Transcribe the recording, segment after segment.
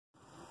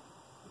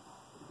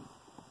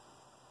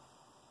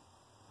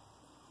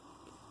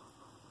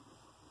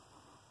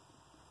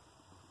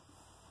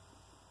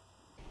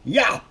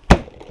Yeah!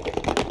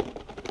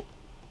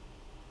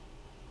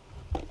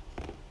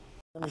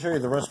 Let me show you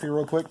the recipe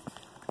real quick.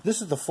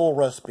 This is the full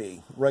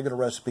recipe. Regular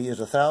recipe is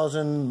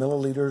 1,000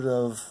 milliliters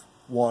of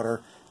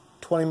water,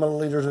 20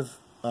 milliliters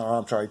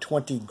of,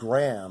 20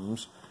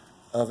 grams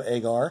of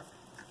agar,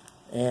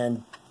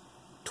 and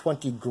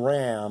 20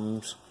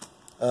 grams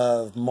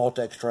of malt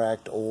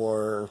extract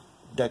or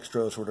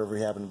dextrose, whatever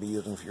you happen to be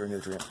using for your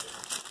nutrient.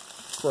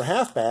 For a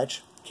half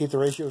batch, keep the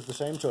ratios the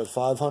same, so it's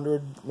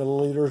 500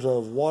 milliliters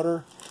of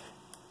water,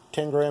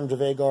 10 grams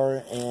of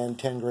agar, and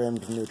 10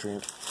 grams of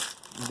nutrient.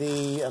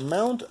 The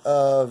amount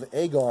of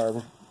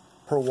agar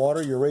per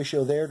water, your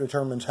ratio there,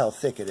 determines how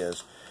thick it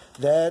is.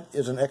 That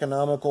is an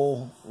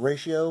economical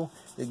ratio.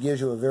 It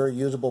gives you a very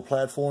usable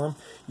platform.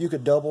 You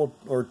could double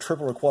or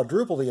triple or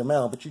quadruple the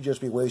amount, but you'd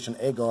just be wasting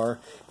agar,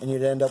 and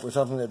you'd end up with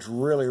something that's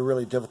really,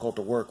 really difficult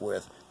to work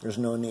with. There's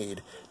no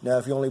need. Now,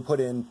 if you only put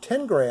in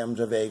 10 grams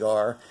of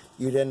agar,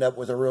 you'd end up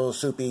with a real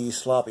soupy,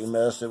 sloppy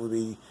mess that would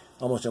be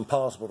almost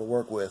impossible to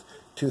work with.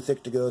 Too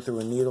thick to go through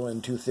a needle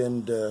and too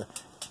thin to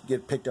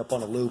get picked up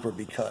on a loop or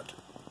be cut.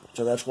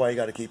 So that's why you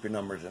got to keep your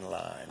numbers in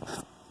line.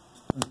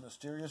 The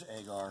mysterious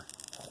agar.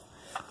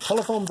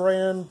 Telephone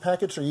brand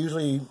packets are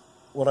usually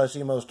what I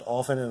see most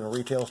often in a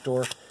retail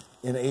store,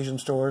 in Asian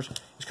stores.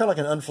 It's kind of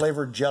like an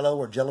unflavored jello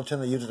or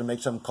gelatin they use it to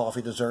make some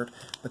coffee dessert.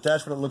 But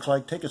that's what it looks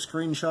like. Take a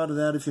screenshot of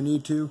that if you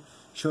need to.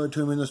 Show it to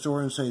them in the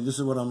store and say, this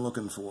is what I'm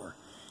looking for.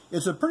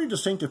 It's a pretty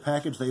distinctive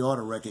package. They ought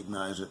to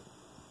recognize it.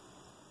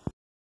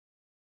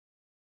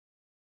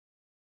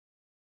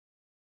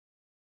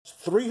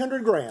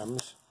 300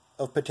 grams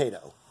of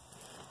potato.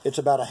 It's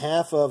about a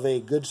half of a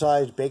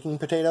good-sized baking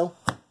potato.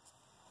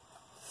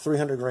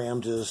 300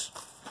 grams is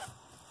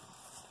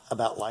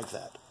about like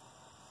that.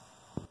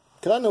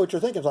 Because I know what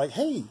you're thinking. It's like,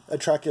 hey,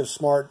 attractive,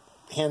 smart,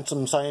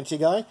 handsome, sciencey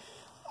guy,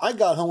 I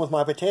got home with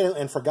my potato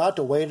and forgot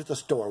to weigh it at the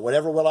store.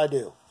 Whatever will I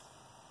do?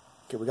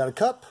 Okay, we got a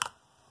cup.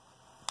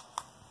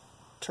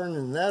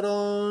 Turning that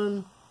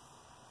on.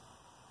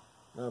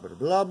 Blah, blah,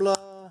 blah,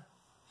 blah.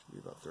 Should be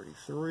about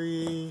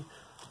 33.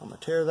 I'm going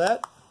to tear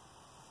that.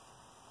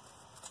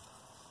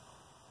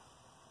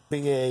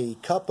 Be a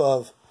cup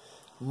of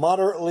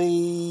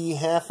moderately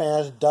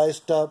half-assed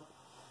diced up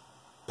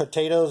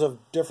potatoes of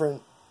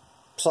different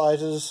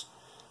sizes,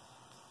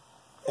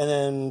 and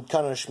then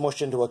kind of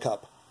smushed into a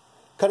cup.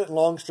 Cut it in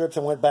long strips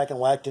and went back and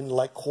whacked into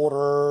like quarter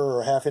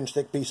or half-inch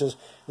thick pieces,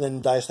 and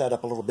then diced that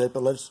up a little bit.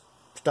 But let's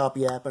stop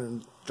yapping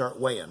and start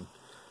weighing.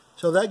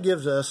 So that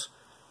gives us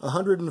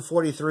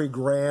 143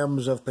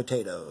 grams of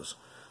potatoes.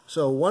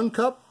 So 1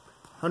 cup,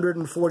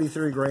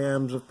 143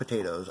 grams of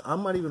potatoes. I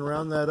might even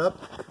round that up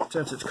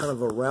since it's kind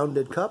of a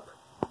rounded cup.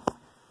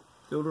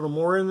 Throw a little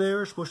more in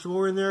there, smush some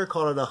more in there,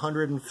 call it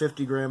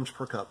 150 grams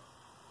per cup.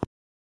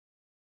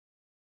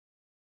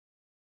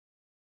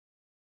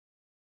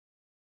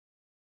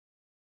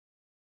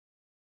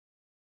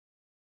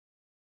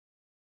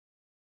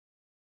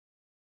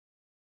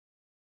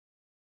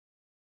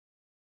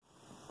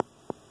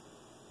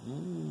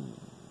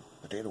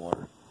 Potato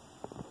water.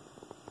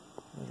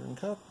 Measuring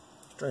cup,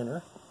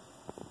 strainer.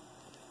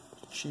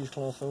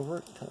 Cheesecloth over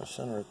it, kind of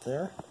center it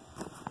there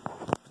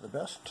for the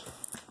best.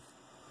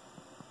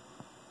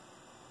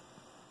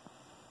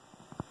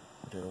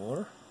 Potato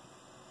water.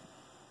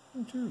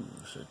 And 2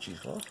 set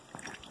cheesecloth.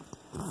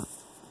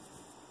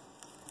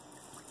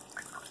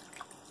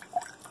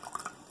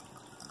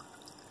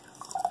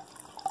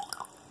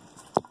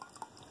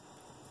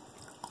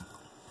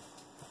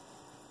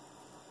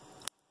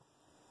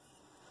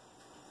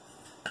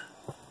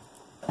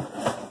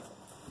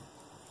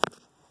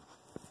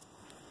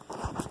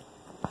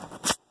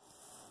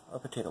 Our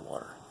potato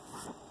water.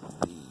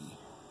 The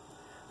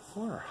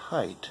water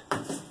height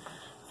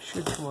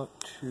should come up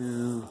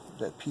to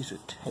that piece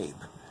of tape.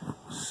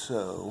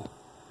 So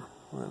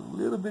we're a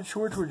little bit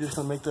short, so we're just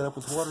going to make that up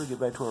with water, get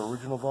back to our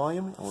original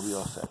volume, and we'll be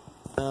all set.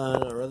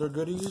 Our other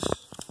goodies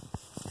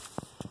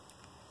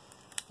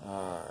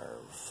are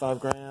 5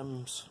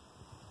 grams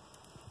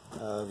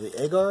of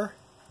the agar.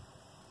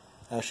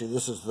 Actually,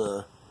 this is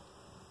the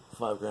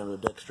 5 grams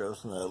of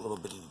dextrose and a little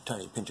bitty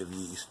tiny pinch of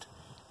yeast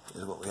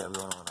is what we have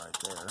going on right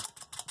there.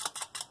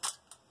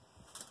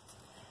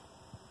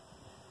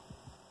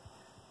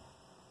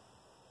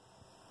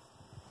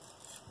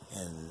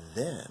 And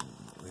then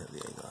we have the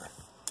agar.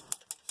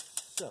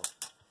 So,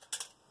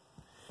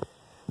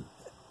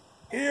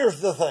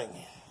 here's the thing.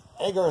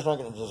 Agar is not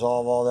going to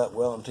dissolve all that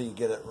well until you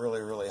get it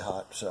really, really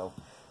hot. So,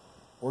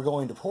 we're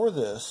going to pour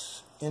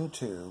this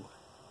into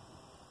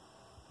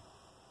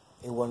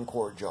a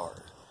 1-quart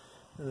jar.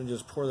 I'm going to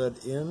just pour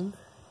that in.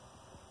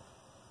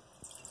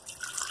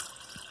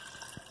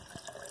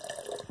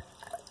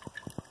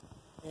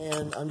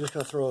 And I'm just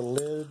going to throw a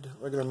lid,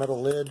 regular metal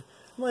lid.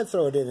 I might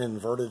throw it in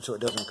inverted so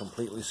it doesn't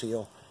completely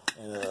seal,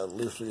 and a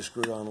loosely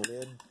screwed on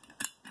lid,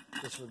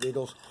 just for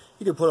giggles.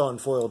 You could put on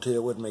foil too,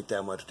 it wouldn't make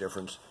that much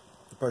difference.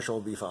 The pressure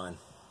will be fine.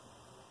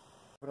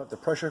 Put up the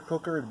pressure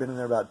cooker, it had been in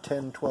there about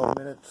 10-12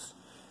 minutes.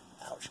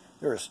 Ouch,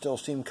 there is still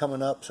steam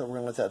coming up, so we're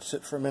going to let that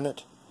sit for a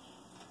minute.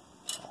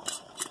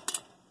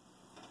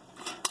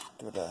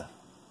 Give it a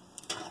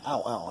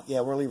Ow, ow.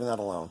 Yeah, we're leaving that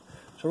alone.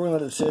 So we're going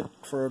to let it sit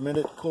for a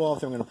minute, cool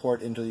off, then we're going to pour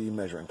it into the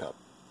measuring cup.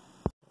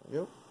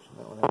 There we go.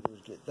 So now what I have to do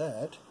is get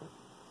that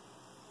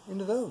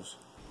into those.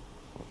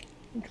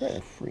 I'm trying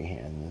to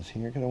freehand this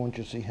here because I want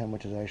you to see how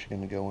much is actually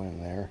going to go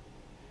in there.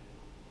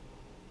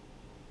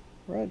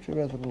 Right, so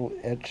about the little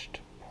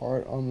etched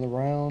part on the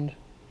round.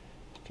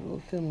 Just a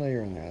little thin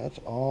layer in there. That's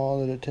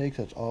all that it takes.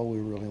 That's all we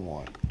really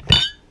want.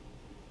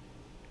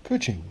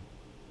 Kuching.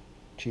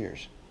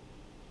 Cheers.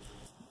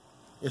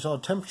 It's all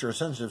temperature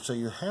sensitive, so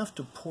you have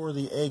to pour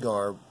the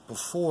agar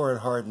before it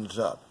hardens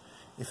up.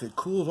 If it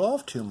cools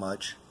off too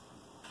much,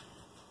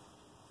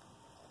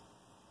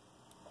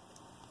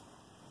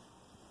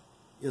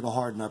 it'll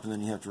harden up and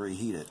then you have to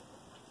reheat it.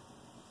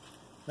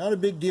 Not a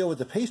big deal with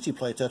the pasty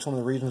plates. That's one of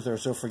the reasons they're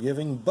so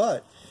forgiving,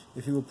 but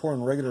if you were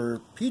pouring regular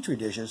petri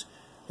dishes,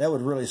 that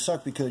would really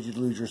suck because you'd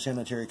lose your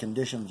sanitary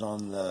conditions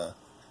on the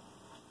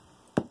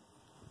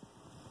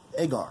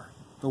agar.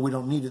 But we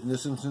don't need it in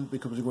this instance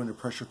because we're going to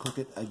pressure cook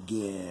it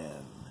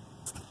again.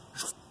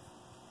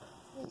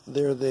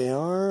 There they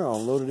are,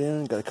 all loaded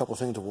in. Got a couple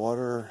things of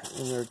water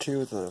in there too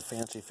with the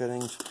fancy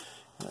fittings.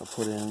 And I'll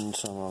put in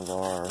some of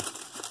our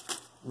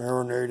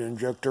marinade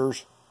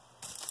injectors.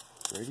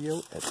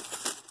 Radio edit.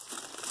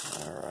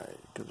 Alright,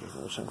 because there's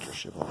no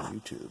censorship on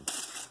YouTube.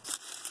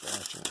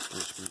 Bashing free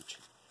speech.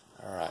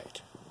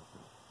 Alright.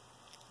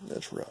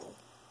 Let's roll.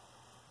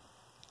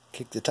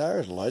 Kick the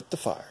tires, light the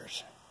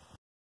fires.